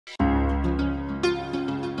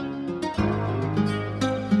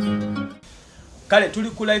kale tuli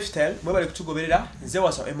ku lifestyle mwe bali kutugoberera nze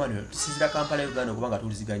wasa Emmanuel tusizira Kampala Uganda kubanga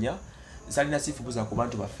tuliziganya salina sifubuza ku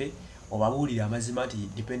bantu baffe obabuulira amazima nti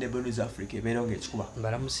dependable news Africa ebeera ng'ekikuba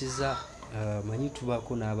balamusiza manyi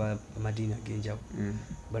tubaako n'aba amadini ag'enjawulo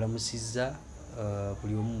balamusiza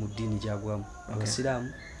buli omu mu ddiini gyagwamu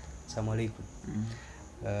abasiraamu salamu alaikum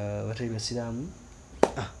abatali basiraamu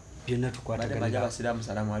byonna tukwataganya abasiraamu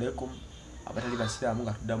salamu alaikum abatali basiraamu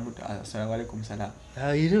nga tuddamu assalamu alaikum salaam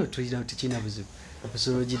ino tulina tekina buzibu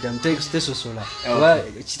okusolo giddamu tesosola oba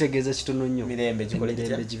kitegeeza kitono nnyo mirembe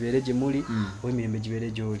gibeere gye muli oba emirembe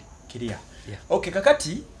gibeere gy'oli kiriya okay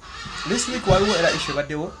kakati this week waliwo era issue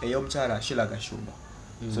baddewo ey'omukyala Sheilah Gashumba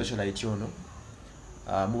socialite ono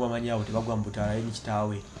mubamanyawo tebagwa mu butaala yenyi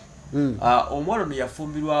kitaawe omwana ono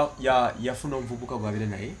yafumbirwa yafuna omuvubuka gwabire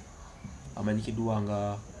naye amanyikiddwa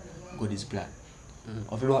nga God is plan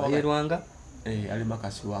Lwanga ali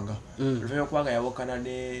makasi Lwanga oluvanyuma kubanga yawokana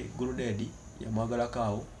ne Gulunedi yamwagalako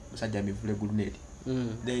awo musajja mivule Gulunedi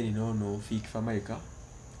then nono fiki famalika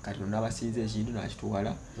kati n'abasinze ekintu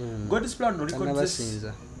n'akituwala God is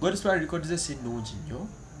plan records esi nnungi nnyo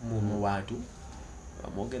mu bantu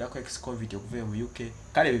amwogerako ex-convict okuva mu UK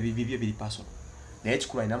kale bibyo biri personal naye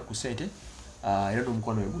ekikulu alinamu ku ssente era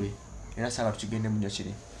n'omukono wegule era saaga tukigendemu nnyo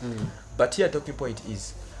kiri but here talking point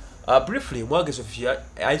is briefly mwagezi official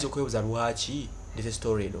ayinza okwebuuza lwaki ndese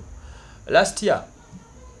story eno last year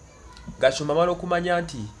Gashumba amala okumanya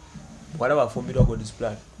nti mwana wafumbirwa God is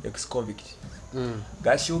plan ex-convict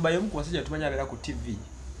Gashumba y'omu ku basajja tumanya abeera ku TV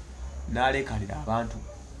n'aleekanira abantu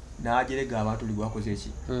n'ajerega abantu ligwakoze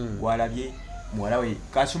eki gwalabye muwala we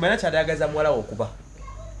Gashumba era kyadayagaza muwala we okuba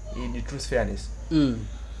in the truth fairness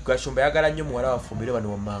Gashumba yagala nnyo muwala wafumbirwe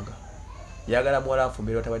bano wammanga yagala muwala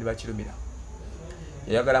wafumbirwe batabani bakirumira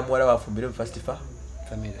yagala muwala wafumbirwe mu first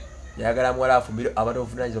family yagala muwala wafumbirwe abantu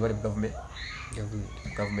obuvunaanyizibwa bali mu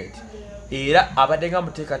government era abadde nga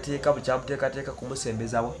muteekateeka bukyamuteekateeka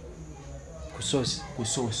kumusembezawo ku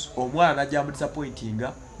source omwana najja mu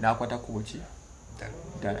disappointinga n'akwata kubo ki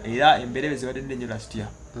era embeerebe zibadde nnyo last year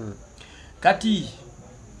kati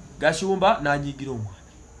Gashumba n'anyigira omwana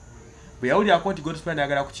bwe yawulirako nti God is plan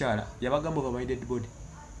ayagala kukyala yabagamba over minded body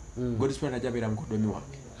God is plan ajja beera mukodomi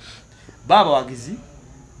wange babawagizi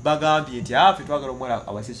bagambye nti ffe twagala omwana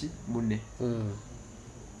abaseki munne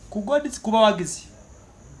ku bawagizi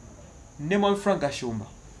ne mwami Frank Gashumba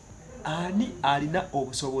ani alina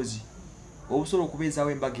obusobozi obusobola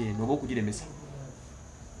okubeezaawo embaga eno oba okugiremesa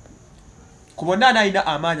ku bonna ani alina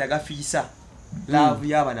amaanyi agafiisa laavu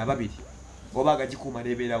y'abaana babiri oba agagikuuma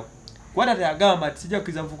n'ebeerawo kwata teyagamba nti sijja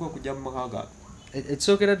kukkiriza muvuka okujja mu maka gaabwe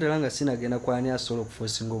ekisookera ddala nga sinagenda kwani asobola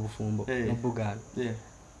okufoosinga obufumbo mu Buganda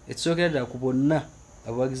ekisookera ddala ku bonna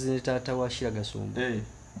abawagizi ne taata wa Sheilah Gashumba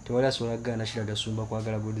tewali asobola kugaana Sheilah Gashumba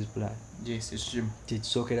kwagala God is plan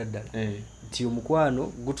tekisookera ddala nti omukwano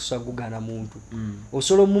gutusa gugaana muntu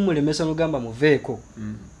osobola omumulemesa n'ogamba muveeko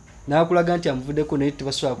n'akulaga nti amuvuddeko naye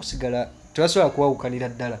tebasobola kuwawukanira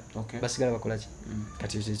ddala basigala bakola ki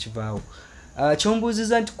kati ekyo ekivaawo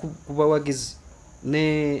kyombuuziza nti ku bawagizi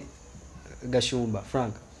ne Gashumba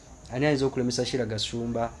Frank ani ayinza okulemesa Sheilah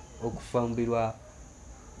Gashumba okufumbirwa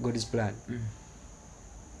God is plan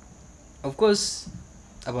of course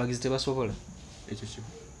abawagizi tebasobola ekyo kiba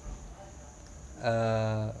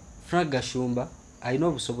Frank Gashumba alina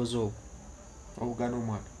obusobozi obwo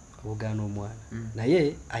obugaana omwana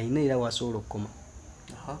naye alina era wasobola okukoma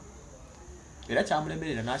era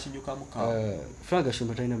kyamulemerera n'akinyukamu Frank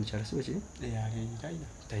Gashumba talina mukyala sibo kiri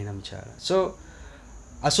talina mukyala so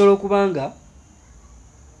asobola okubanga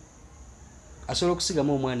asobola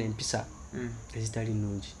okusigamu omwana empisa ezitali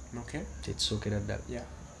nnungi kyekisookera ddala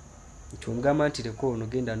nti omugamba nti leko ono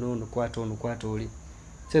genda noono kwata oli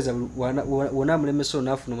seeza wona amulemesa ono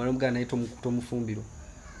naafuna omwana omugala naye tomufumbirwa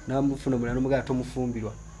namufuna omulala n'omugala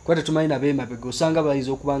tomufumbirwa kuba tetumanyi nabeemabega osanga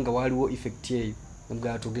bayinza okuba nga waaliwo effect eyo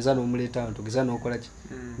omugala togeza n'omuleetawo togeza n'okola ki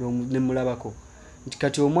nemulabako nti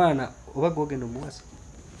kati omwana oba gwogenda omuwasa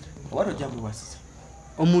oba tojja muwasisa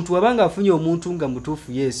omuntu wabanga afunye omuntu nga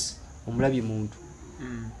mutuufu yes omulabye muntu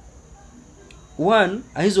one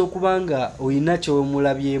ayinza okuba nga olina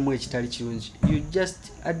kyomulabyemu ekitali kirungi you just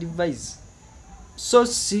advise so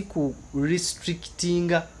si ku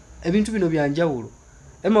restrictinga ebintu bino byanjawulo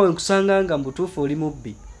Emma wenkusanga nga mbutuufu oli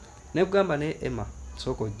mubbi nekugamba naye Emma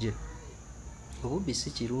sooka ojje obubbi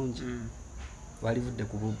si kirungi walivudde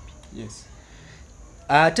ku bubbi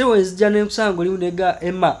ate wenzija nenkusanga oli nega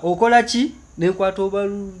Emma okola ki nenkwata oba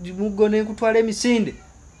muggo nenkutwala emisinde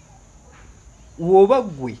woba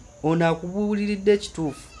gwe ono akubuuliridde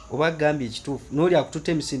ekituufu oba agambye ekituufu n'oli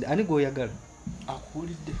akututte emisinde ani gw'oyagala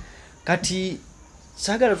akubuulidde kati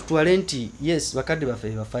sagala tutwale nti yes bakadde baffe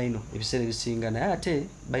ba final ebiseera bisinga naye ate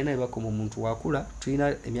balina ebakoma omuntu wakula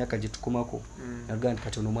tulina emyaka gye tukomako naluga nti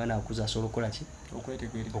kati ono omwana akuza asobola okukola ki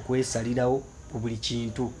okwesalirawo ku buli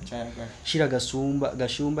kintu Sheilah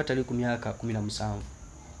Gashumba tali ku myaka 17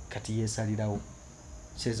 kati yeesalirawo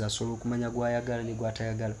seza asobola okumanya gwayagala ne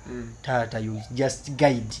gwatayagala taata you just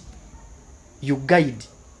you guide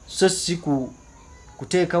so si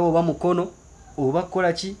kuteekawo oba mukono oba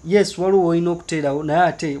kukola ki yes waliwo olina okuteerawo naye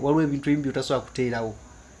ate waliwo ebintu ebimu byotasobola kuteerawo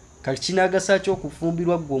kati kinagasa ki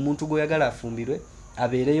okufumbirwa gwe omuntu gweoyagala afumbirwe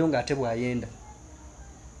abeereyo ng'ate bw'ayenda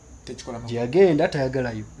gye yagenda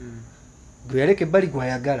tayagalayo gwe yaleka ebbali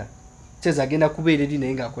gwayagala seza agenda kubeera eri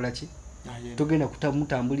naye ng'akola ki togenda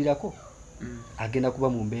kutamutambulirako agenda kuba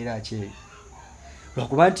mu mbeera akyeyo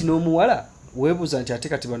lwakuba nti n'omuwala weebuuza nti ate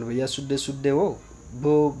kati bano be yasuddewo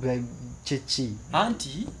bo kyeki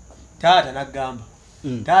anti taata nagamba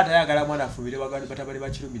taata yagala mwana afumbire batabali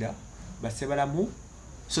bakirumira basebalamu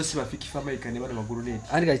so si bafikifa America ne bano baguruneti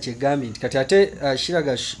anti kati kyegambye nti kati ate Sheilah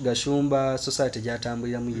Gashumba society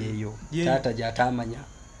gyatambuliramu yeeyo taata gyatamanya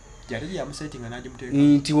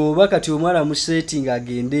nti oba kati omwana amusetinga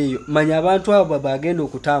agende eyo manya abantu abo bagenda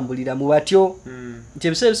okutambulira mu batyo nti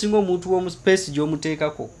ebiseera bisinga omuntu w'omu space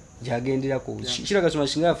gy'omuteekako gyagenderako Sheilah Gashumba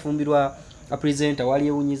singa yafumbirwa apresenta wali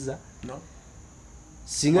ewunyiza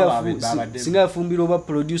singa afumbirwa oba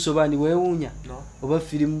producer oba ni weewuunya oba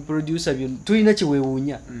film producer byo tulina kye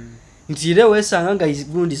weewuunya nti era weesanga nga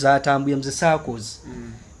bundi zatambuye mze sakozi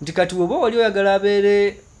nti kati oba wali oyagala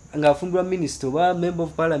abeere ng'afumbirwa minister oba member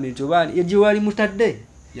of parliament oba egye wali mutadde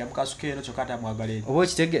yamukasukeeno kyokata mwagaleeni oba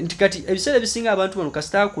okitege nti kati ebiseera bisinga abantu bano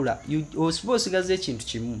kasitaakula osiba osigaza ekintu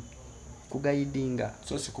kimu kugayidinga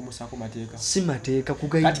so si kumusaako mateeka si mateeka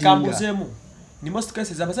kugayidinga kati kambuzeemu ni most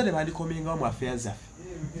cases abazadde bandikomingawo mu affairs zaffe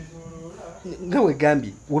nga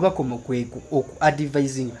wegambye webakoma oku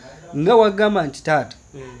advising nga wagamba nti taata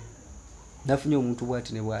nafunye omuntu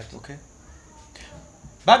bwati ne bwati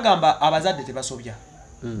bagamba abazadde tebasobya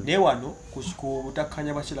naye wano ku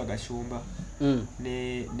butakkanya bwa Sheilah Gashumba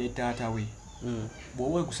ne taata we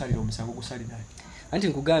bw'oba ogusalira omusango gusalirani anti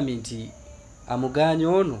nkugambye nti amuganya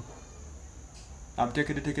ono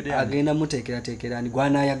amuteekeddeteke agenda muteekerateekerani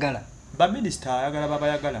gwanayagala baminisita ayagala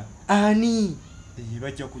babayagala ani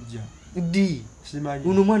bajja kujja di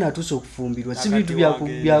uno mwana atuuse okufumbirwa si bintu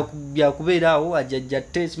byakubeeraawo ajajja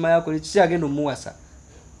tesima yako kisi agenda omuwasa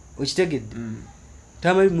okitegedde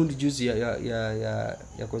tamanyi mundu juzi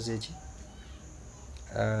yakoze eki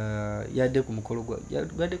yadde ku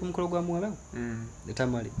mukolo gwa muwalawo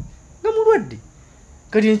etamale nga mulwadde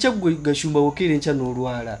kati enkya Gashumba wokeera enkya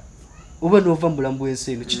n'olwala oba n'ova mu bulamu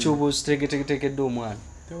bw'ensi eno kikyoba ositeeketekedde omwana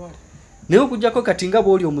naye okugjako kati nga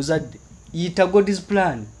bw'oli omuzadde yita God's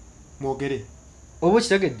plan mwogere oba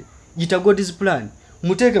okitegedde yita God's plan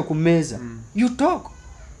muteeke ku mmeeza you talk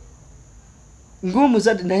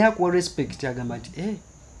ng'omuzadde naye akuwa respect agamba nti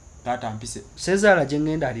taata mpise sezaala gye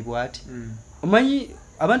ngenda ali bw'ati omanyi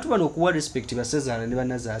abantu bano okuwa respect basezaala ne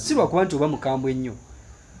banazaala si lwakuba nti oba mukambwe ennyo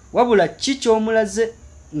wabula ki ky'omulaze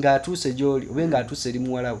ng'atuuse gy'oli oba ng'atuuse eri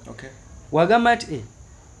muwalawe wagamba nti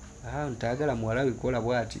ntayagala muwalawe kola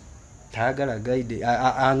bw'ati tayagala guide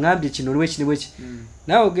aŋambye kino lweki ne bweki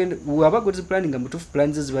nawe ogenda waba God's plan nga mutuufu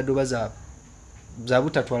plan ze zibadde oba za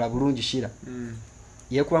butatwala bulungi Sheilah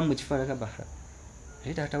yekubamu mu kifaananyi kaba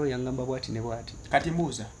naye taata we yaŋŋamba bw'ati ne bw'ati kati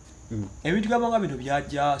mbuuza ebintu byabanga bino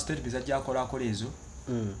byajja state bizajja akolakola ezo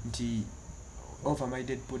nti over my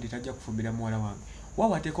dead body tajja kufumbira muwala wange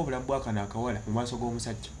wawa ateeka obulamu bwakano akawala mu maaso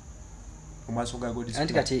g'omusajja mu maaso ga God's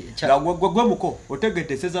plan gwe muko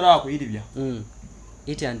otegedde sezaala wakuyiribya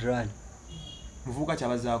eat and run muvubuka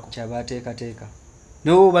kyabazaako kyabateekateeka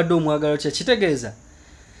nawe obadde omwagalo kitegeeza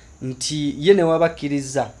nti ye ne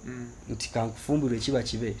wabakkiriza nti kankufumbirwa ekiba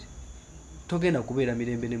kibeere togenda kubeera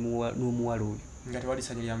mirembe n'omuwala oyo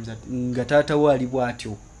nga taata we ali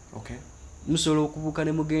bw'atyo musobola okubuuka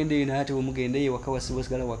ne mugenda eyo naye ate wemugenda eyo waka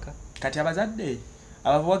wasigala waka kati abazadde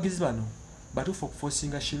abawagizi bano batuufu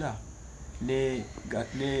okufosinga Sheilah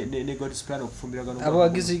ne God's plan okufumbiragano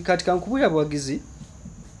abawagizi kati kankubwira abawagizi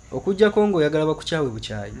okujjako ng'oyagala bakukyawe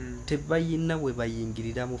bukyayi tebayina we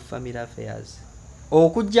bayingirira mu family affairs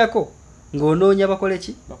okujjako ng'onoonya bakole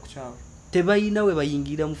ki bakukyawe tebayina we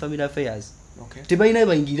bayingirira mu family affairs tebayina we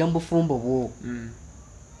bayingirira mu bufumbo bwo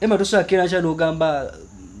ema tosobola kera nkya n'ogamba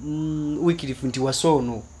Wycliffe nti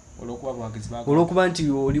wasoono olw'okuba nti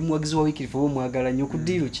oli muwagizi wa Wycliffe oba omwagala nnyo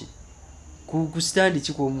kuddiiro ki ku standi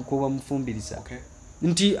ki kwoba mufumbiriza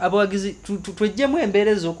nti abawagizi twejjemu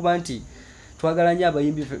embeera ez'okuba nti twagala nnyo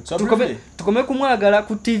abayimbi tukome kumwagala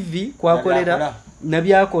ku TV kwakolera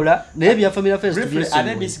nabyakola naye bya family affairs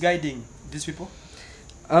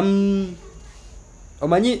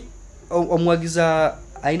omanyi omuwagiza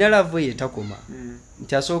ayina laavu ye takoma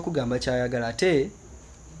nti asobola okugamba kyayagala ate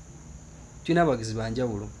tulina abawagizi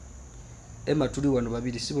banjawulo Emma tuli wano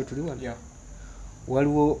babiri si bwe tuli wano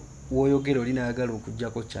waliwo woyogera oli n'ayagala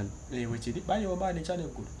okujjako kyano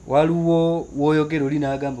waliwo woyogera oli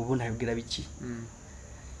n'agamba oba nayogera biki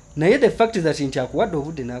naye the fact that nti akuwadde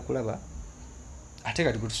obudde n'akulaba ate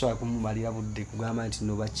kati kutusobola kumumalira budde kugamba nti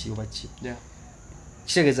no baki oba ki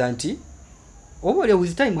kitegeeza nti oba oli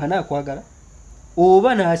with time anaakwagala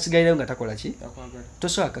oba n'asigalirayo nga takola ki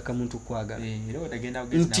tosobola kaka muntu kwagala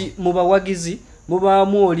nti mu bawagizi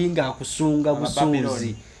mubaamu oli ng'akusunga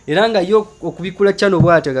busunzi era nga yo okubikula kyano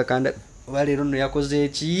bw'atyo gakanda oba leero nno yakoze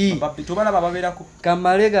eki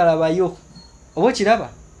kamale galabayo oba kiraba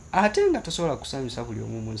ate nga tosobola kusanyusa buli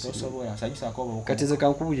omu mu nsi kati ze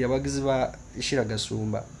kankubulira abawagizi ba Sheilah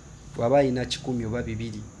Gashumba bw'aba alina 10 oba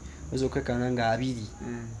 2 oyinza okwekana nga 2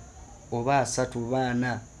 oba 3 oba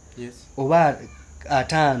 4 oba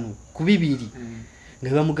 5 ku 2 nga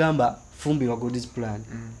bamugamba fumbirwa God's plan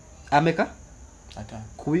ameka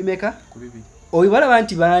ku bimeka oyo balaba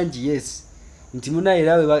nti bangi yes nti munaye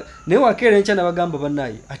lawe naye wakeera enkya nabagamba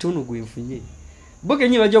bannaye ate ono gwenfunye bo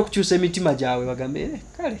kenyi bajja okukyusa emitima gyabwe bagambe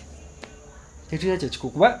kale tetulina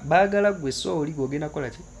kyekikuku baagala gwe so oli gwogenda kola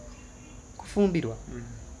ki kufumbirwa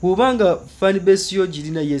bw'obanga fan base yo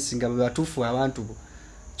girina yes nga batuufu abantu bo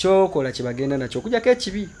kyokola kye bagenda nakyo okujjako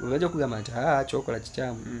ekibi bajja kugamba nti kyokola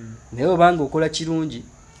kikyamu naye obanga okola kirungi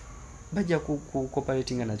bajja ku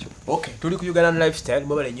cooperatinga nakyo tuli ku Uganda lifestyle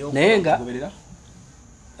mobile nnyo naye nga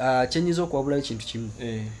kyenyiza okwabulayo kintu kimu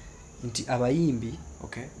nti abayimbi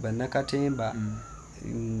bannakatemba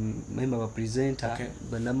memba ba presenter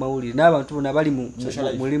bannamawulire n'abantu bonna bali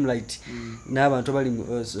mu limelight n'abantu bali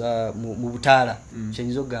mu butaala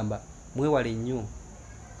kyenyiza okugamba mwewale nnyo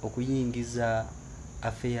okuyingiza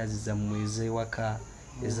affairs zammwe ez'ewaka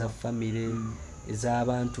eza family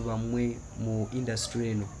ez'abantu bammwe mu industry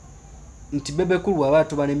eno nti bebekulu aba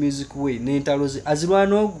atuba ne music we n'entalo ze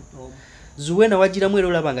azirwana ogu zuwena wagiramu era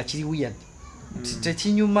olaba nga kiri weird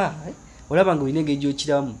tekinyuma olaba nga olina engeri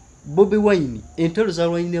gy'okiramu Bobi Wine entalo za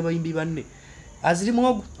lwanyini abayimbi banne azirimu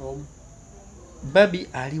ogu babi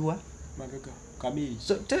aliwa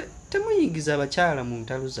so temuyingiza abakyala mu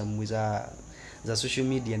ntalo zammwe za social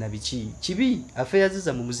media na biki kibi affairs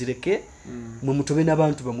zammwe muzireke mwe mutobe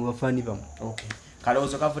n'abantu bamwe bafaani bamwe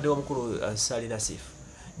kalowoozo kavuddewo omukulu Sali Nasif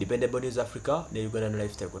Dependable News Africa ne Uganda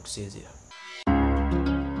Lifestyle kwe tusinzira